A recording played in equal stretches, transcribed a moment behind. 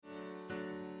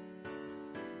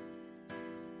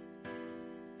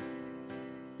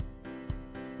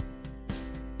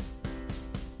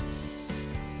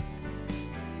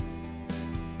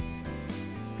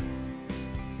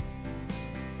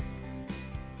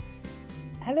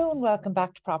Hello and welcome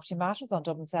back to Property Matters on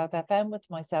Dublin South FM with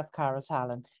myself, Cara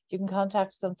Talon. You can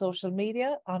contact us on social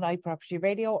media on iProperty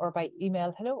Radio or by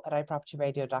email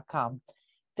hello@ipropertyradio.com.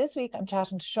 This week I'm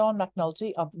chatting to Sean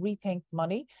McNulty of Rethink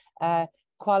Money,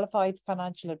 qualified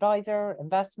financial advisor,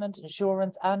 investment,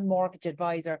 insurance and mortgage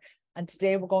advisor. And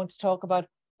today we're going to talk about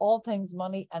all things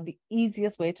money and the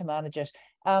easiest way to manage it.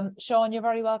 Sean, you're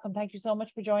very welcome. Thank you so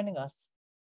much for joining us.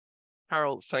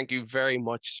 Harold, thank you very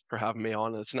much for having me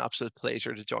on. It's an absolute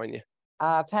pleasure to join you.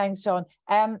 Thanks, Sean.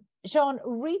 Sean,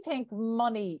 Rethink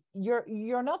Money,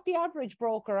 you're not the average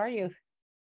broker, are you?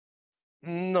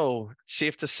 No, it's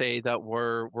safe to say that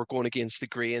we're going against the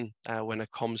grain when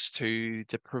it comes to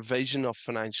the provision of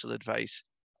financial advice.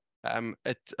 I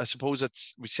suppose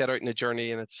we set out in a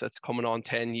journey, and it's coming on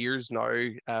 10 years now.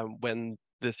 When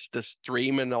this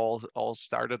dream and all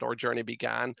started, our journey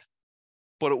began.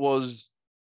 But it was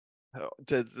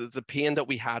the pain that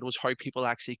we had was how people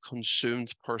actually consumed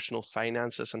personal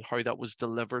finances and how that was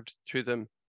delivered to them,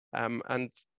 and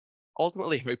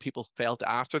ultimately how people felt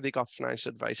after they got financial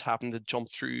advice, having to jump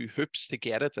through hoops to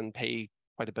get it and pay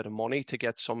quite a bit of money to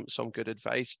get some good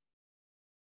advice.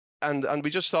 And we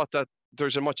just thought that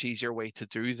there's a much easier way to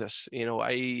do this.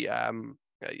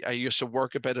 I used to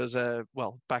work a bit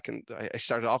I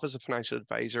started off as a financial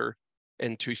advisor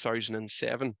in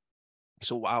 2007.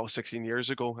 So wow, 16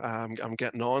 years ago, I'm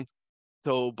getting on.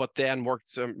 So, but then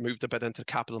moved a bit into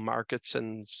capital markets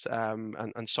and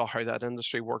saw how that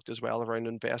industry worked as well around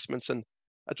investments. And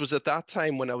it was at that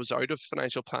time when I was out of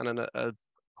financial planning a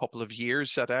couple of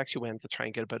years that I actually went to try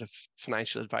and get a bit of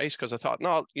financial advice, because I thought,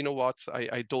 no, you know what,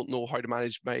 I don't know how to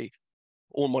manage my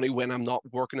own money when I'm not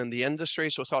working in the industry.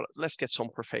 So I thought, let's get some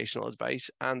professional advice.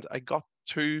 And I got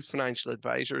two financial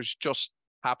advisors. Just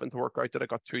happened to work out that I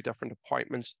got two different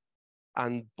appointments,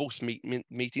 and both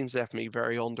meetings left me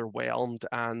very underwhelmed.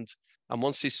 And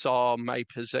once they saw my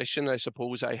position, I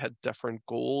suppose I had different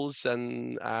goals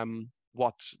and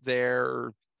what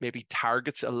their maybe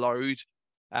targets allowed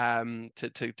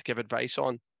to give advice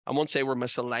on. And once they were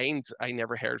misaligned, I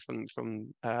never heard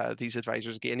from these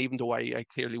advisors again, even though I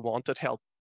clearly wanted help.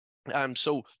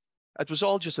 So it was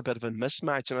all just a bit of a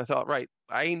mismatch. And I thought, right,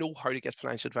 I know how to get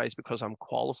financial advice because I'm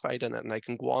qualified in it and I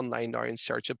can go online now and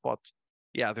search it. But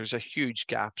yeah, there's a huge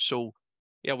gap. So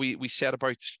yeah, we set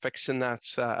about fixing that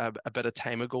a bit of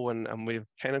time ago, and we've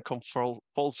kind of come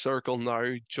full circle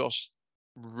now, just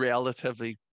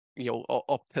relatively,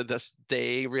 up to this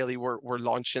day, really. We're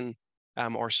launching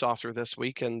our software this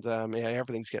week, and yeah,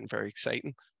 everything's getting very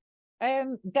exciting.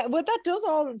 That does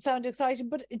all sound exciting,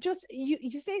 but just you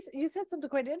said something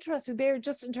quite interesting there,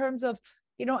 just in terms of,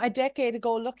 a decade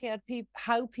ago, looking at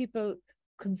how people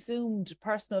consumed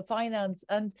personal finance.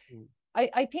 And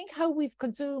I think how we've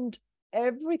consumed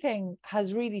everything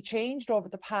has really changed over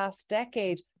the past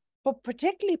decade, but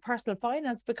particularly personal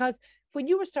finance, because when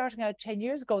you were starting out 10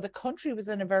 years ago, the country was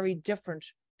in a very different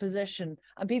position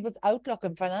and people's outlook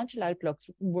and financial outlooks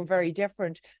were very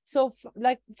different. So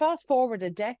fast forward a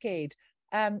decade,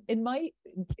 from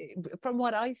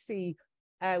what I see,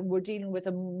 we're dealing with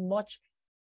a much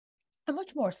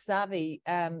more savvy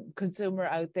consumer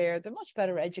out there. They're much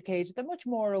better educated, they're much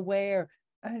more aware,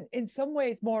 and in some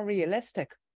ways more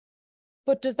realistic.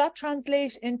 But does that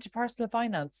translate into personal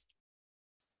finance?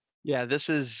 Yeah, that's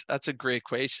a great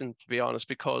question, to be honest,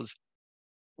 because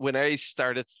when I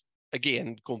started,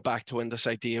 again, going back to when this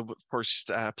idea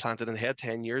first planted in the head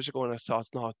 10 years ago, and I thought,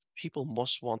 no, people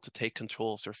must want to take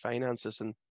control of their finances.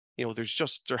 And,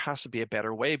 there has to be a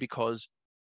better way, because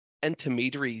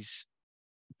intermediaries,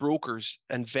 brokers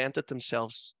invented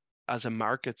themselves as a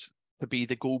market to be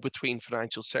the go-between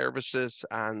financial services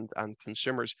and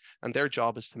consumers, and their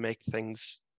job is to make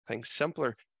things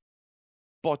simpler.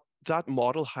 But that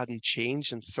model hadn't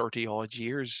changed in 30 odd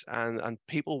years, and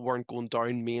people weren't going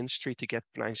down Main Street to get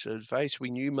financial advice.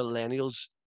 We knew millennials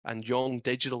and young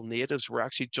digital natives were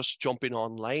actually just jumping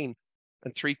online,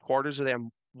 and 3/4 of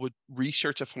them would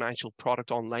research a financial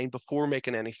product online before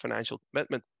making any financial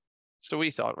commitment. So we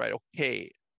thought, right,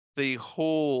 okay, the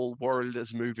whole world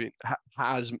is moving,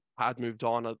 had moved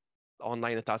on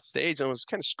online at that stage, and I was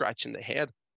kind of scratching the head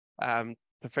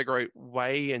to figure out why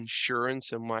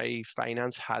insurance and why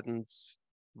finance hadn't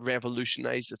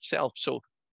revolutionized itself. So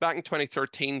back in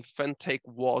 2013, fintech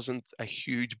wasn't a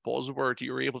huge buzzword.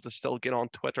 You were able to still get on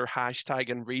Twitter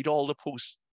hashtag and read all the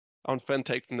posts on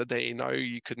fintech from the day. Now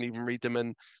you couldn't even read them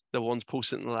in the ones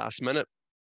posted in the last minute.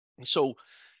 So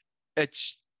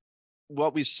it's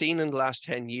what we've seen in the last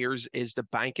 10 years is the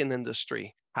banking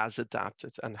industry has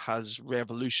adapted and has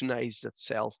revolutionized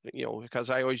itself, because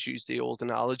I always use the old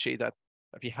analogy that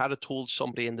if you had told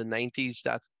somebody in the 90s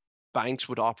that banks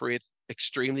would operate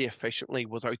extremely efficiently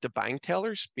without the bank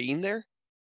tellers being there,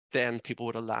 then people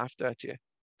would have laughed at you.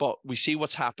 But we see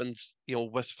what's happened,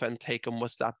 with fintech and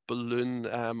with that balloon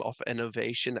of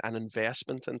innovation and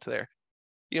investment into there.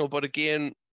 But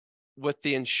again, with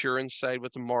the insurance side,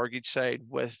 with the mortgage side,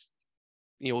 with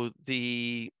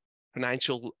the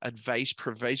financial advice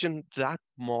provision, that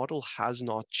model has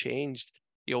not changed.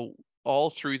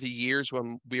 All through the years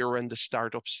when we were in the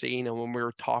startup scene and when we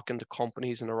were talking to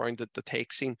companies and around the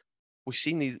tech scene, we've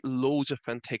seen these loads of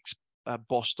fintechs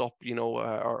bust up,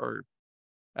 or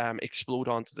explode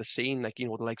onto the scene, like, the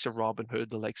likes of Robinhood,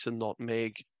 the likes of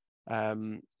Nutmeg,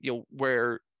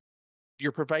 where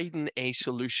you're providing a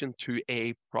solution to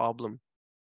a problem.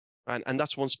 And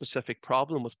that's one specific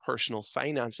problem with personal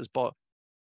finances. But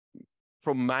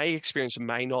from my experience and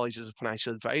my knowledge as a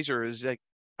financial advisor is like,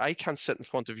 I can't sit in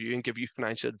front of you and give you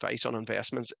financial advice on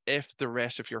investments if the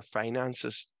rest of your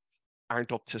finances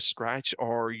aren't up to scratch,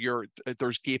 or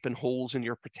there's gaping holes in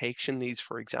your protection needs,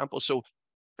 for example. So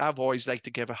I've always liked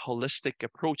to give a holistic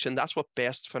approach, and that's what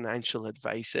best financial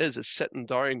advice is sitting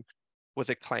down with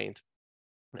a client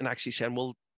and actually saying,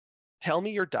 well, tell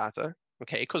me your data,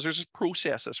 okay? Because there's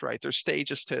processes, right? There's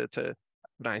stages to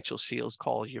financial sales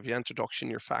call. You have your introduction,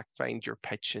 your fact find, your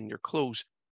pitch, and your close.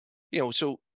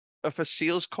 So if a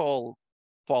sales call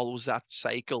follows that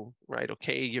cycle, right?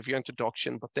 Okay, you have your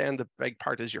introduction, but then the big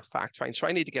part is your fact find. So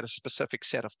I need to get a specific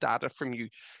set of data from you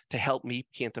to help me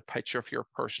paint a picture of your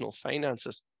personal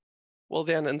finances. Well,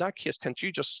 then in that case, can't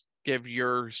you just give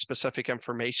your specific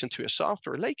information to a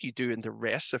software like you do in the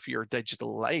rest of your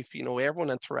digital life?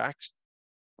 Everyone interacts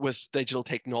with digital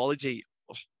technology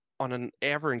on an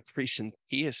ever increasing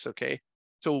pace, okay?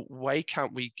 So why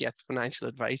can't we get financial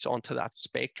advice onto that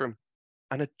spectrum?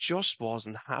 And it just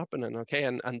wasn't happening, okay?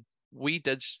 And we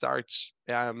did start,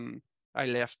 I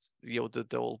left, the old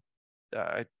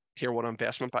tier one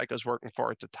investment bank I was working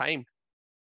for at the time.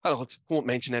 I won't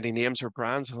mention any names or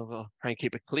brands. I'll try and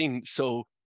keep it clean. So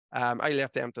I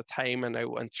left them at the time and I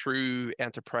went through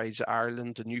Enterprise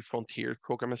Ireland, the New Frontiers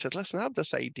program. I said, listen, I have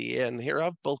this idea and here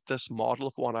I've built this model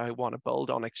of what I want to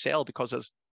build on Excel because I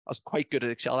was quite good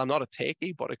at Excel. I'm not a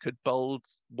techie, but I could build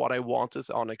what I wanted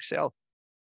on Excel.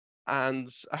 And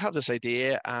I have this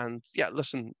idea and yeah,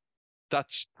 listen,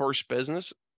 that's first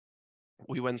business.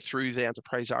 We went through the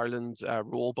Enterprise Ireland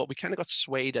role, but we kind of got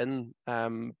swayed in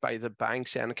by the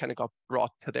banks and kind of got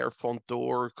brought to their front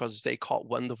door because they caught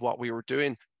wind of what we were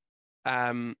doing.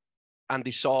 And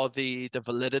they saw the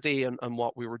validity and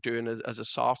what we were doing as a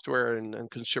software, and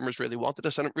consumers really wanted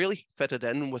us. And it really fitted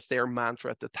in with their mantra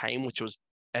at the time, which was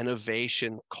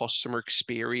innovation, customer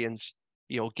experience,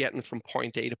 getting from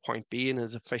point A to point B in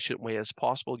as efficient way as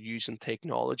possible using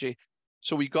technology.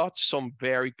 So we got some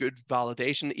very good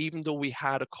validation, even though we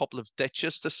had a couple of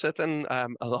ditches to sit in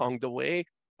along the way.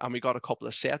 And we got a couple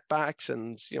of setbacks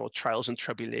and, trials and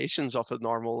tribulations of a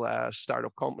normal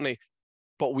startup company.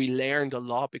 But we learned a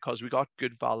lot because we got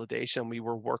good validation. We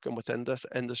were working within this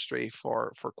industry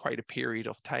for quite a period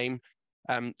of time.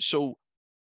 So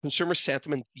consumer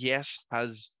sentiment, yes,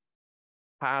 has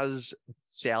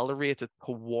accelerated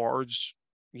towards,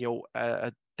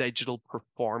 a digital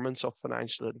performance of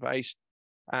financial advice.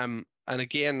 And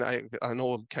again, I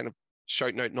know I'm kind of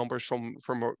shouting out numbers from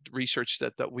research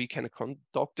that we kind of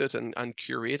conducted and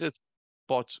curated,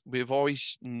 but we've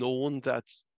always known that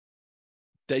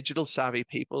digital savvy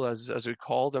people, as we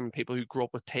call them, people who grew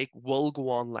up with tech, will go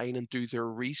online and do their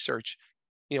research.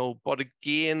 But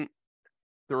again,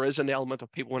 there is an element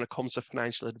of people when it comes to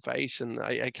financial advice, and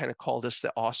I kind of call this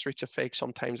the ostrich effect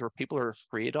sometimes, where people are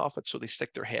afraid of it, so they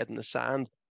stick their head in the sand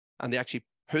and they actually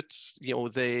put,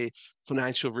 the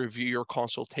financial review or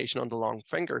consultation on the long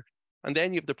finger. And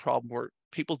then you have the problem where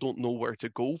people don't know where to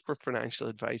go for financial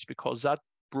advice because that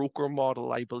broker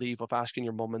model, I believe, of asking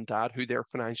your mum and dad who their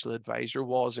financial advisor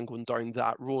was and going down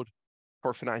that road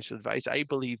for financial advice, I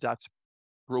believe that's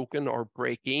broken or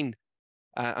breaking,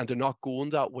 and they're not going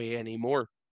that way anymore.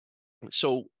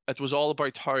 So it was all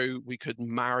about how we could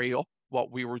marry up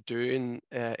what we were doing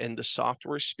in the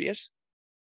software space,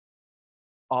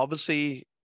 obviously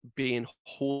being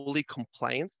wholly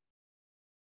compliant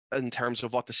in terms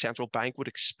of what the central bank would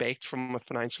expect from a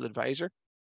financial advisor,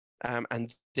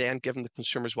 and then giving the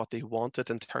consumers what they wanted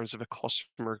in terms of a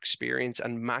customer experience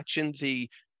and matching the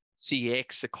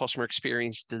CX, the customer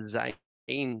experience design,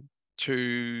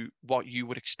 to what you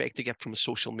would expect to get from a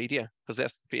social media. Because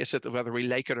let's face it, whether we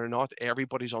like it or not,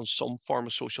 everybody's on some form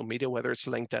of social media, whether it's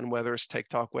LinkedIn, whether it's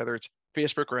TikTok, whether it's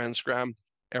Facebook or Instagram.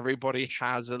 Everybody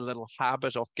has a little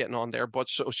habit of getting on there. But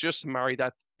so it's just to marry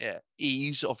that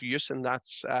ease of use and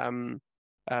that's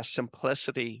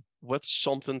simplicity with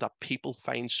something that people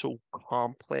find so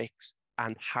complex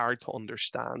and hard to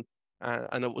understand.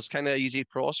 And it was kind of easy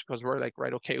for us because we're like,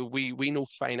 right, okay, we know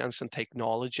finance and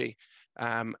technology,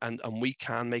 and we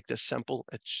can make this simple.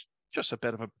 It's just a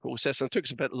bit of a process, and it took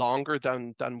us a bit longer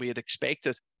than we had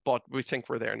expected, but we think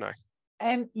we're there now.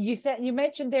 You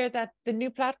mentioned there that the new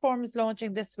platform is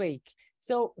launching this week.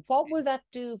 So what will that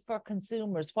do for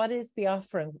consumers? What is the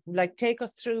offering? Like, take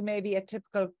us through maybe a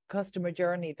typical customer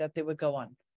journey that they would go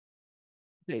on.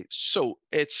 Okay, so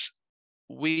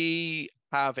we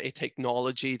have a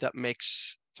technology that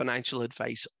makes financial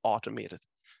advice automated.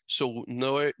 So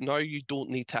now you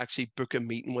don't need to actually book a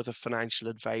meeting with a financial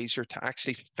advisor to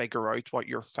actually figure out what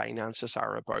your finances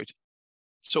are about.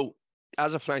 So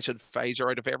as a financial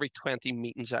advisor, out of every 20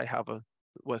 meetings I have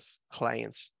with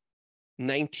clients,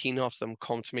 19 of them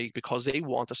come to me because they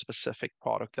want a specific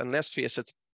product. And let's face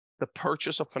it, the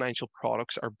purchase of financial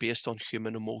products are based on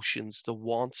human emotions, the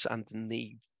wants and the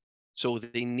needs. So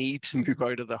they need to move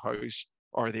out of the house,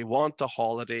 or they want the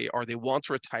holiday, or they want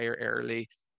to retire early,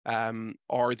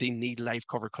 or they need life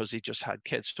cover because they just had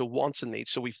kids. So wants and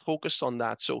needs. So we focused on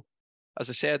that. So as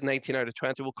I said, 19 out of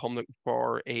 20 will come looking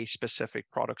for a specific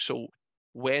product. So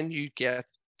when you get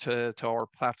to our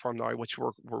platform now, which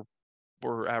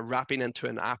we're wrapping into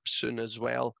an app soon as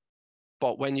well,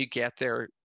 but when you get there,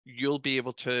 you'll be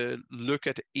able to look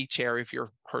at each area of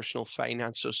your personal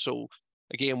finances. So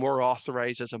again, we're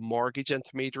authorized as a mortgage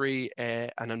intermediary,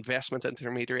 an investment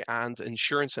intermediary, and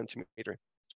insurance intermediary.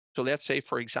 So let's say,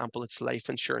 for example, it's life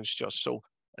insurance just. So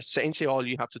essentially all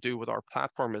you have to do with our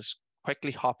platform is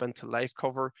quickly hop into life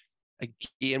cover.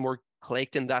 Again, we're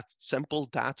collecting that simple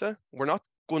data. We're not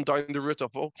going down the route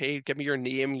of, okay, give me your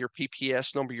name, your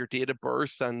PPS number, your date of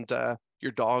birth, and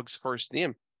your dog's first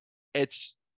name.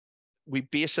 We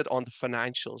base it on the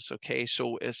financials. Okay,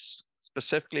 so it's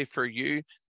specifically for you.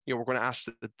 We're going to ask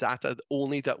the data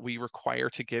only that we require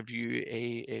to give you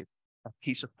a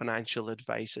piece of financial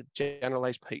advice, a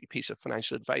generalized piece of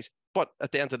financial advice. But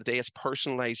at the end of the day, it's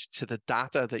personalized to the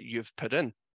data that you've put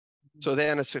in. So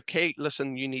then it's okay,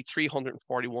 listen, you need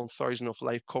 341,000 of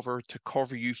life cover to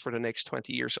cover you for the next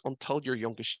 20 years until your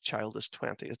youngest child is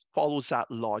 20. It follows that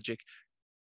logic.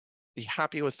 Be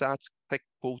happy with that, click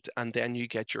quote, and then you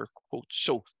get your quote.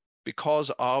 So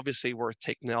because obviously we're a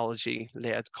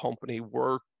technology-led company,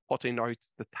 we're cutting out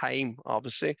the time,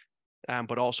 obviously,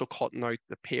 but also cutting out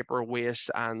the paper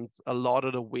waste and a lot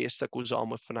of the waste that goes on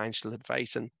with financial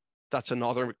advice. And that's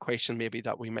another question maybe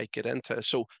that we might get into.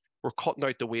 So we're cutting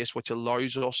out the waste, which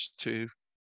allows us to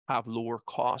have lower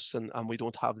costs, and we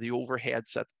don't have the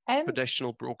overheads that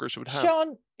traditional brokers would have.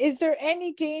 Sean, is there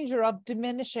any danger of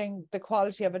diminishing the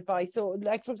quality of advice? So,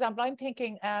 like, for example, I'm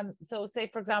thinking, so say,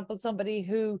 for example, somebody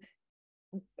who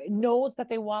knows that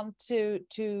they want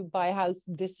to buy a house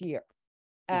this year,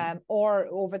 or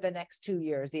over the next 2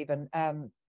 years even.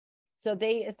 So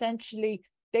they essentially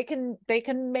they can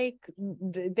make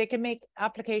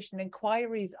application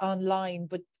inquiries online,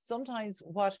 but sometimes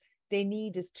what they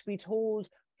need is to be told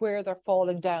where they're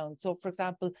falling down. So, for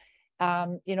example,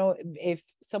 if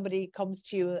somebody comes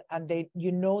to you and they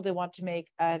want to make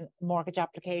a mortgage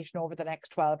application over the next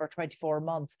 12 or 24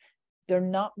 months, they're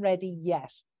not ready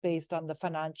yet based on the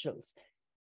financials.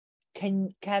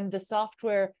 Can the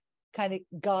software kind of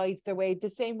guide their way, the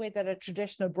same way that a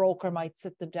traditional broker might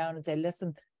sit them down and say,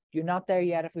 listen, you're not there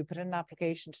yet. If we put in an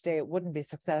application today, it wouldn't be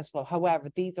successful. However,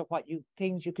 these are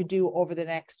things you can do over the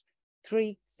next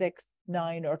 3, 6,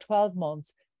 9, or 12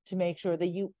 months to make sure that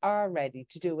you are ready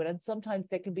to do it. And sometimes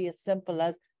they can be as simple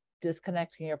as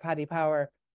disconnecting your Paddy Power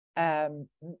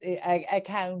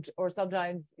account, or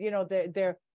sometimes,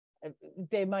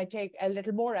 they might take a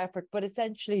little more effort, but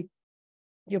essentially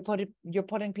you're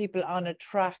putting people on a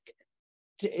track.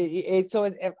 It's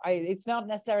not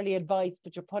necessarily advice,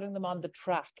 but you're putting them on the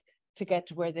track to get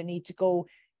to where they need to go.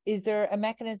 Is there a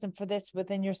mechanism for this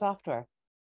within your software?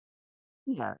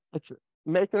 Yeah, it's a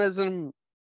mechanism.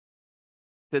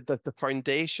 The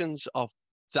foundations of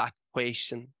that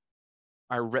question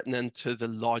are written into the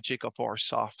logic of our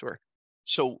software.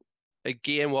 So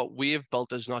again, what we have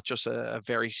built is not just a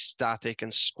very static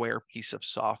and square piece of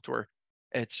software.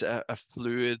 It's a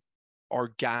fluid,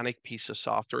 organic piece of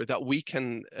software that we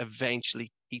can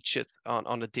eventually teach it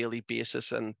on a daily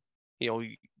basis. And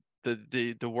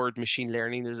the word machine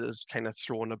learning is kind of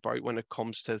thrown about when it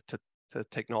comes to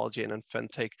technology and in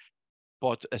fintech.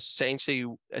 But essentially,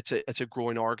 it's a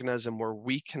growing organism where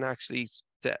we can actually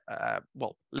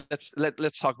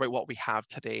let's talk about what we have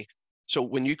today. So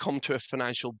when you come to a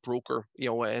financial broker,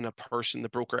 in a person, the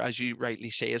broker, as you rightly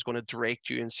say, is going to direct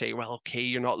you and say, well, okay,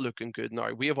 you're not looking good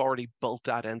now. We have already built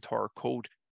that into our code.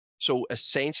 So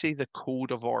essentially, the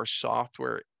code of our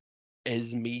software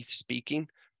is me speaking.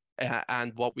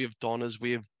 And what we've done is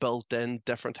we've built in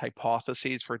different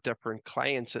hypotheses for different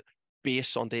clients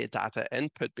based on the data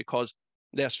input. Because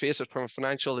let's face it, from a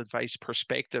financial advice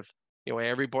perspective,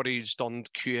 everybody's done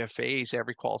QFAs,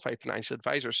 every qualified financial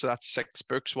advisor. So that's 6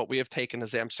 books. What we have taken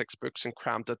is them 6 books and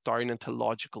crammed it down into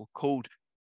logical code.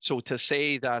 So to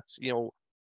say that,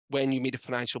 when you meet a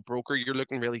financial broker, you're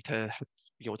looking really to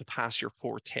pass your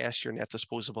 4 tests: your net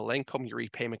disposable income, your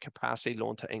repayment capacity,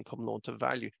 loan to income, loan to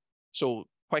value. So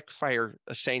quick fire,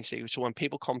 essentially. So when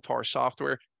people come to our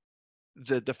software,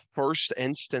 the first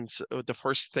instance, the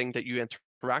first thing that you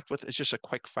interact with is just a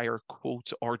quick fire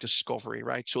quote or discovery,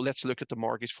 right? So let's look at the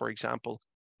mortgage, for example.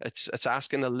 It's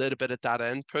asking a little bit of data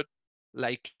input,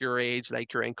 like your age,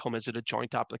 like your income. Is it a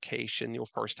joint application,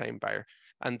 first time buyer?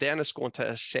 And then it's going to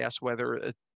assess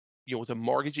whether the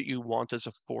mortgage that you want is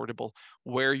affordable,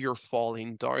 where you're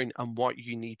falling down, and what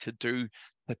you need to do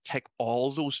to tick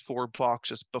all those 4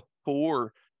 boxes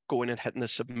before going and hitting the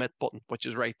submit button, which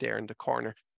is right there in the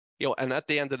corner. And at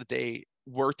the end of the day,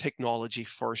 we're technology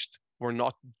first. We're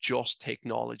not just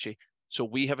technology. So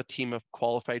we have a team of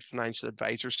qualified financial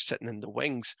advisors sitting in the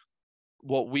wings.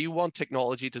 What we want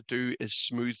technology to do is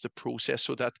smooth the process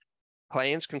so that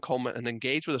clients can come and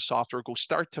engage with the software, go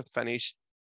start to finish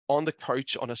on the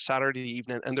couch on a Saturday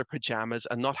evening in their pajamas,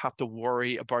 and not have to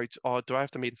worry about, oh, do I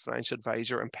have to meet a financial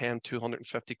advisor and pay him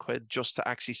 250 quid just to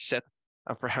actually sit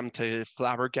and for him to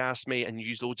flabbergast me and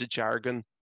use loads of jargon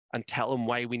and tell him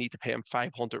why we need to pay him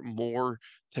 500 more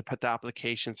to put the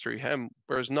application through him.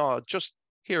 Whereas no, just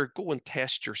here, go and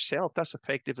test yourself. That's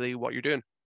effectively what you're doing.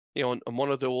 And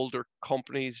one of the older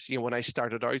companies, when I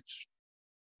started out,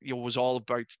 was all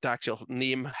about the actual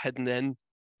name hidden in,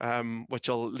 which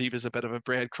I'll leave as a bit of a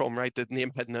breadcrumb, right? The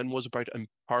name hidden in was about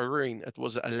empowering. It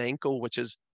was elenko, which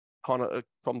is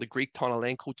from the Greek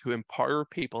tonolenko, to empower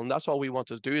people. And that's all we want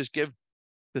to do, is give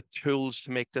the tools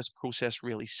to make this process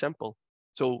really simple.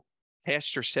 So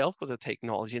test yourself with the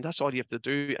technology, and that's all you have to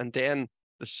do. And then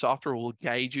the software will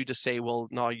guide you to say, well,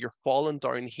 now you're falling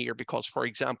down here because, for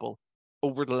example,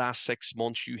 over the last 6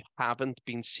 months, you haven't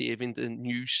been saving the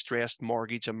new stressed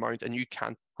mortgage amount and you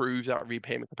can't prove that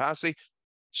repayment capacity.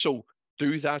 So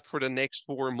do that for the next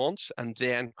 4 months and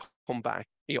then come back.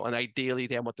 And ideally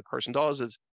then what the person does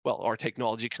is, well, our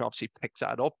technology can obviously pick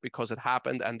that up because it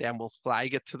happened, and then we'll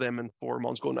flag it to them in 4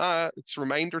 months going, it's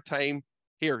reminder time.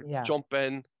 Here, jump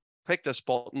in, click this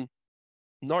button,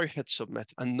 now hit submit,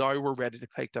 and now we're ready to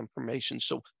collect information.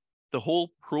 So the whole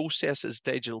process is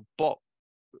digital, but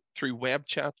through web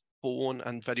chat, phone,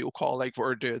 and video call like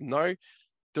we're doing now,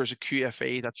 there's a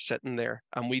QFA that's sitting there,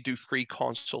 and we do free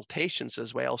consultations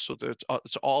as well. So that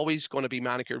it's always going to be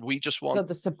manicured. We just want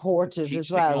the supported as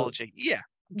well. Technology. Yeah,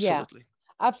 absolutely.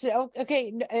 Yeah, absolutely.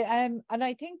 Okay. And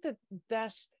I think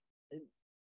that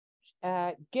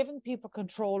giving people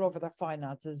control over their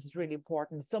finances is really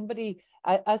important.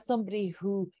 As somebody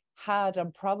who had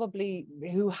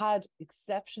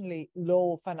exceptionally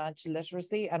low financial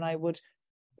literacy, and I would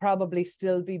probably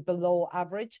still be below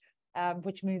average,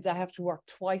 which means I have to work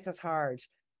twice as hard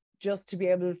just to be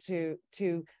able to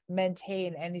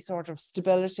maintain any sort of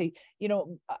stability.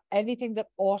 Anything that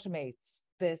automates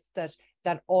this, that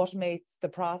automates the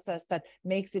process, that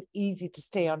makes it easy to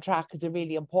stay on track, is a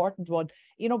really important one.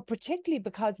 Particularly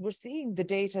because we're seeing the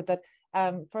data that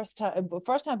first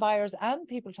time buyers and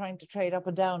people trying to trade up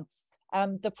and down,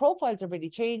 the profiles are really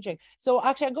changing. So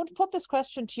actually, I'm going to put this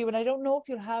question to you, and I don't know if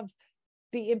you'll have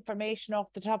the information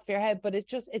off the top of your head, but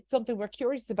it's something we're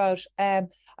curious about.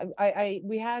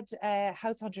 We had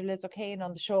house hunter Liz O'Kane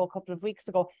on the show a couple of weeks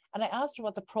ago, and I asked her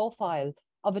what the profile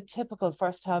of a typical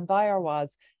first-time buyer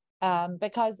was,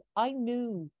 because I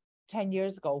knew 10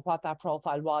 years ago what that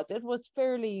profile was. It was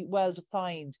fairly well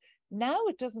defined. Now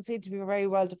it doesn't seem to be very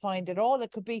well defined at all.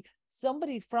 It could be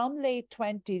somebody from late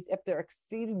 20s if they're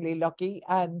exceedingly lucky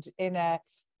and in a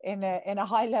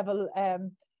high level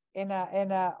in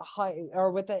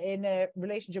a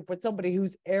relationship with somebody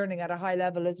who's earning at a high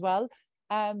level as well.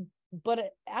 But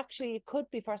it could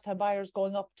be first-time buyers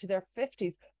going up to their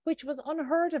 50s, which was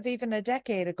unheard of even a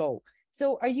decade ago.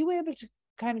 So are you able to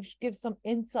kind of give some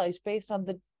insight based on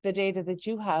the data that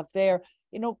you have there?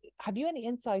 Have you any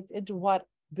insights into what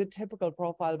the typical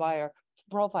profile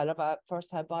of a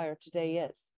first-time buyer today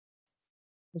is?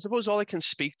 I suppose all I can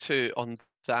speak to on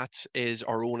that is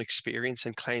our own experience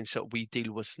and clients that we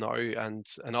deal with now. And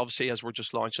obviously, as we're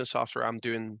just launching software, I'm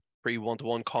doing free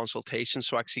one-to-one consultations.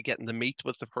 So actually getting to meet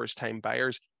with the first-time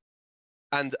buyers.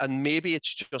 And maybe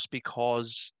it's just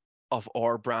because of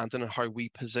our branding and how we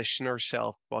position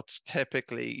ourselves. But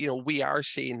typically, we are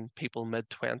seeing people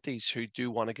mid-20s who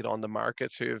do want to get on the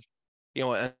market, who have,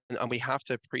 and we have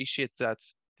to appreciate that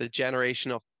the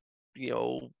generation of you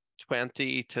know,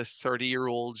 20 to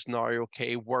 30-year-olds now,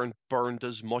 okay, weren't burned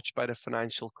as much by the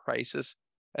financial crisis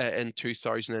in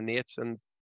 2008. And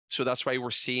so that's why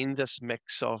we're seeing this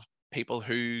mix of people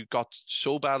who got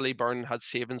so badly burned, had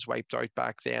savings wiped out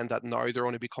back then, that now they're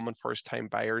only becoming first-time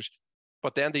buyers.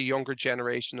 But then the younger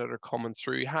generation that are coming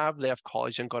through have left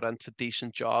college and got into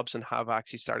decent jobs and have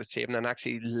actually started saving and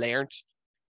actually learnt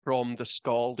from the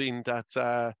scalding that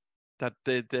that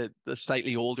the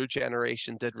slightly older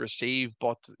generation did receive.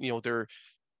 But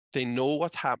they know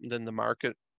what happened in the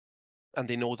market, and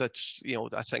they know that,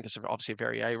 I think it's obviously a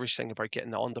very Irish thing about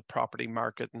getting on the property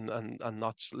market and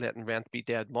not letting rent be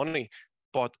dead money.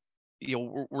 But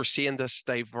we're seeing this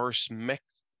diverse mix.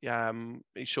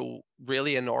 So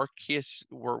really, in our case,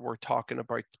 we're talking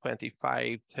about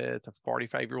 25 to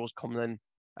 45-year-olds coming in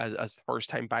as first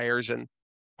time buyers, and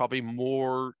probably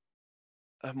more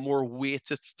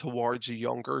weighted towards a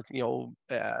younger,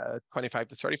 25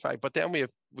 to 35. But then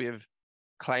we have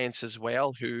clients as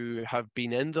well who have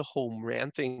been in the home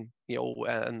renting,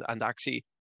 and actually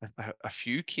a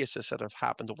few cases that have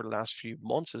happened over the last few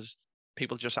months is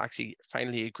people just actually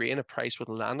finally agreeing a price with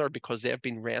the landlord because they've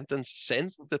been renting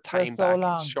since the For time so back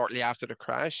long. shortly after the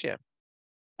crash. Yeah.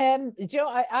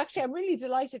 Joe, I'm really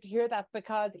delighted to hear that,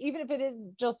 because even if it is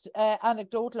just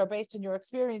anecdotal or based on your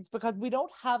experience, because we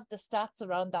don't have the stats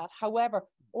around that. However,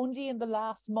 only in the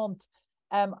last month,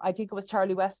 I think it was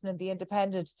Charlie Weston in The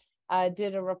Independent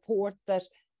did a report that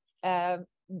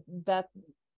that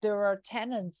there are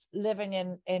tenants living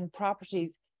in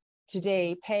properties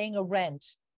today paying a rent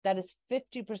that is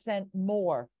 50%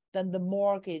 more than the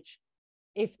mortgage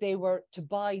if they were to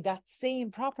buy that same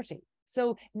property.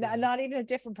 So not even a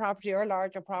different property or a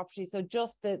larger property. So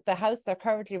just the house they're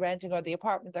currently renting or the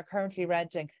apartment they're currently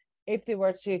renting, if they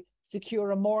were to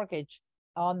secure a mortgage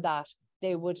on that,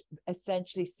 they would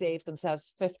essentially save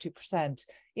themselves 50%,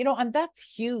 and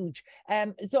that's huge.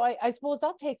 So I suppose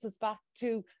that takes us back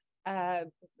to,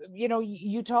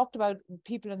 you talked about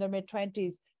people in their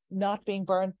mid-20s not being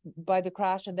burnt by the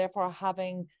crash and therefore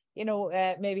having,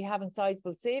 maybe having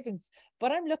sizable savings.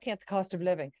 But I'm looking at the cost of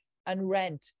living and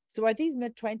rent. So are these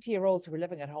mid-20-year-olds who are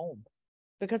living at home?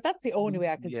 Because that's the only way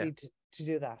I can Yeah. see to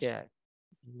do that. Yeah.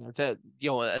 That,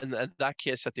 in that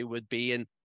case that they would be, and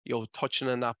touching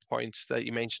on that point that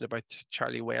you mentioned about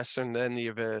Charlie Western, then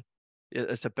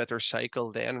it's a bitter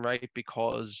cycle then, right?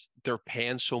 Because they're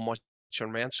paying so much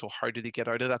on rent. So how do they get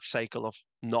out of that cycle of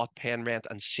not paying rent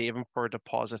and saving for a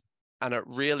deposit? And it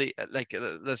really,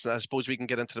 listen, I suppose we can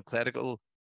get into the political.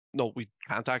 No, we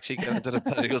can't actually get into the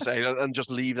political side and just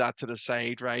leave that to the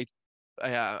side, right?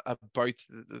 About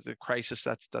the crisis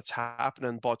that's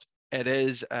happening, but it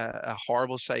is a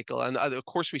horrible cycle, and of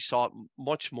course we saw it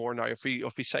much more now. If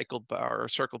we circle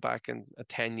back in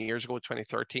 10 years ago,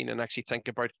 2013, and actually think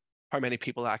about how many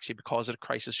people actually, because of the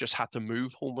crisis, just had to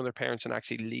move home with their parents and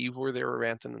actually leave where they were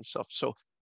renting and stuff. So,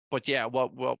 but yeah,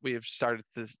 what we've started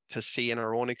to see in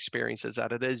our own experience is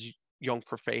that it is young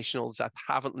professionals that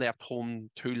haven't left home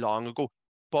too long ago.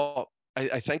 But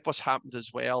I think what's happened as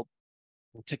well,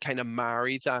 to kind of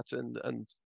marry that, and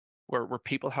where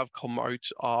people have come out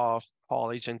of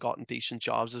college and gotten decent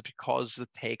jobs, is because the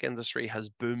tech industry has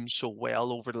boomed so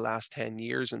well over the last 10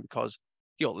 years. And because,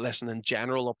 listen, in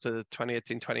general, up to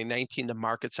 2018, 2019, the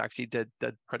markets actually did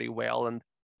pretty well. And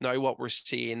now what we're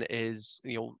seeing is,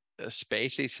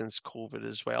 especially since COVID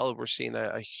as well, we're seeing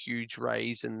a huge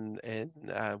rise in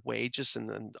wages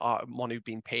and money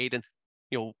being paid. And,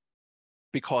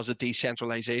 because of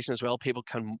decentralization as well, people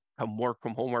can work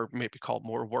from home, or maybe call it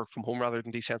more work from home rather than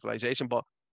decentralization. But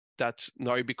that's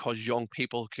now because young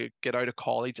people could get out of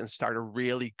college and start a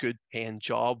really good paying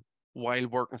job while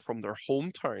working from their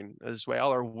hometown as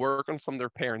well, or working from their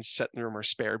parents' sitting room or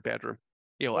spare bedroom,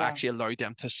 Yeah. actually allowed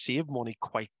them to save money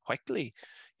quite quickly.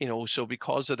 So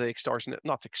because of the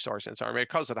not extortion, sorry,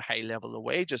 because of the high level of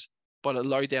wages, but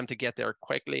allowed them to get there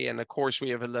quickly. And of course,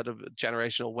 we have a lot of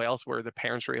generational wealth where the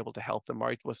parents are able to help them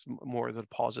out with more of the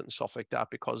deposit and stuff like that,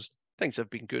 because things have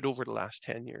been good over the last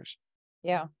 10 years.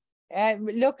 Yeah.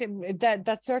 Look,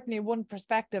 that's certainly one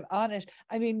perspective on it.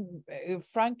 I mean,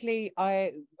 frankly,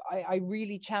 I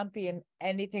really champion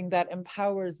anything that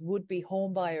empowers would-be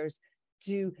home buyers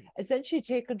to essentially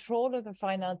take control of their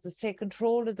finances, take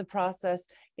control of the process,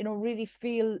 really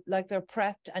feel like they're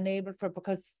prepped and able for,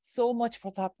 because so much of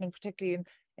what's happening, particularly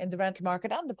in the rental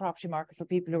market and the property market for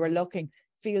people who are looking,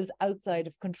 feels outside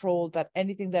of control, that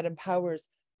anything that empowers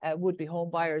would-be home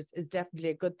buyers is definitely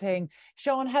a good thing.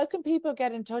 Sean, how can people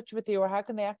get in touch with you, or how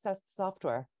can they access the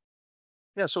software?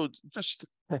 Yeah, so just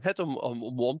to hit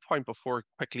on one point before I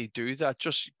quickly do that,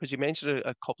 just because you mentioned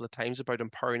a couple of times about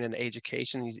empowering in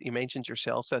education, you mentioned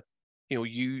yourself that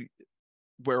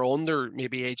we're under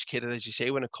maybe educated, as you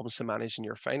say, when it comes to managing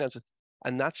your finances.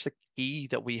 And that's the key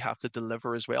that we have to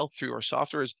deliver as well through our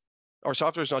software. Our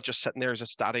software is not just sitting there as a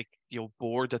static,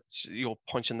 board that's,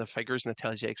 punching the figures and it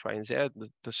tells you X, Y, and Z.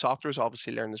 The software is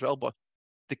obviously learning as well, but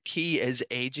the key is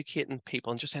educating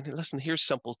people and just saying, listen, here's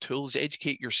simple tools.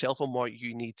 Educate yourself on what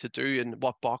you need to do and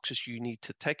what boxes you need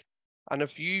to tick. And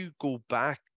if you go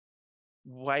back,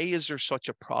 why is there such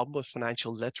a problem with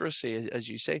financial literacy, as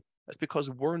you say? It's because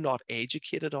we're not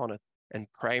educated on it in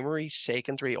primary,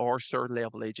 secondary, or third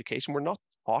level education. We're not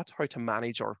taught how to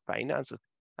manage our finances.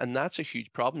 And that's a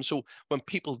huge problem. So when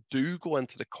people do go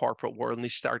into the corporate world and they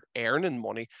start earning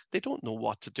money, they don't know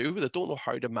what to do with it, don't know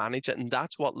how to manage it. And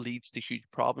that's what leads to huge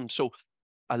problems. So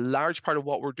a large part of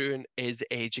what we're doing is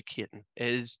educating,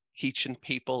 is teaching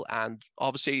people. And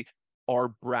obviously, our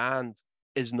brand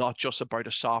is not just about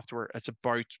a software, it's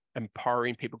about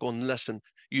empowering people, going, listen,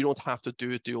 you don't have to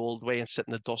do it the old way and sit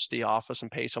in a dusty office and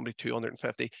pay somebody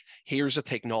 250. Here's a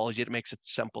technology that makes it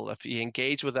simple. If you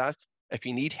engage with that, if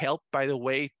you need help, by the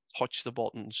way, touch the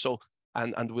button. So,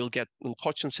 and we'll get in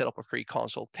touch and set up a free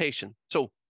consultation. So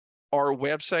our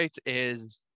website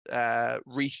is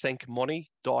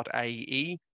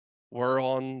rethinkmoney.ie. We're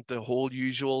on the whole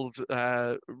usual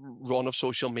run of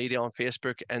social media on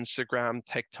Facebook, Instagram,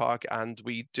 TikTok, and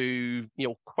we do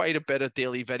quite a bit of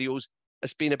daily videos.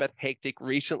 It's been a bit hectic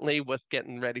recently with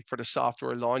getting ready for the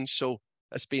software launch, so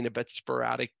it's been a bit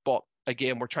sporadic. But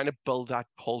again, we're trying to build that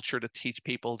culture to teach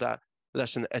people that,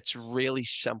 listen, it's really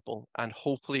simple, and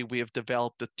hopefully we have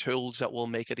developed the tools that will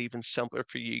make it even simpler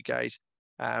for you guys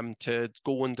to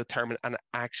go and determine and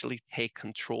actually take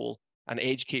control and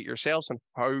educate yourselves on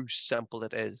how simple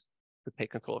it is to take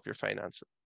control of your finances.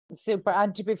 Super.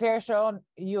 And to be fair, Sean,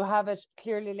 you have it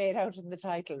clearly laid out in the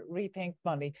title, Rethink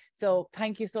Money. So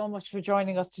thank you so much for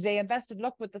joining us today, and best of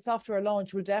luck with the software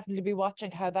launch. We'll definitely be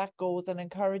watching how that goes and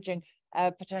encouraging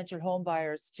potential home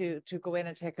buyers to go in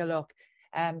and take a look.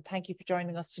 Thank you for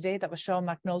joining us today. That was Sean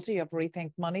McNulty of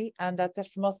Rethink Money. And that's it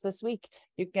from us this week.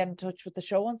 You can get in touch with the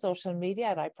show on social media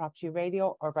at iProperty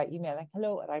Radio or by emailing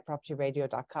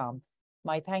hello@iPropertyRadio.com.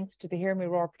 My thanks to the Hear Me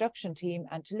Roar production team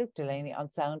and to Luke Delaney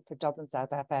on sound for Dublin South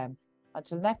FM.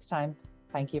 Until next time,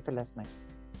 thank you for listening.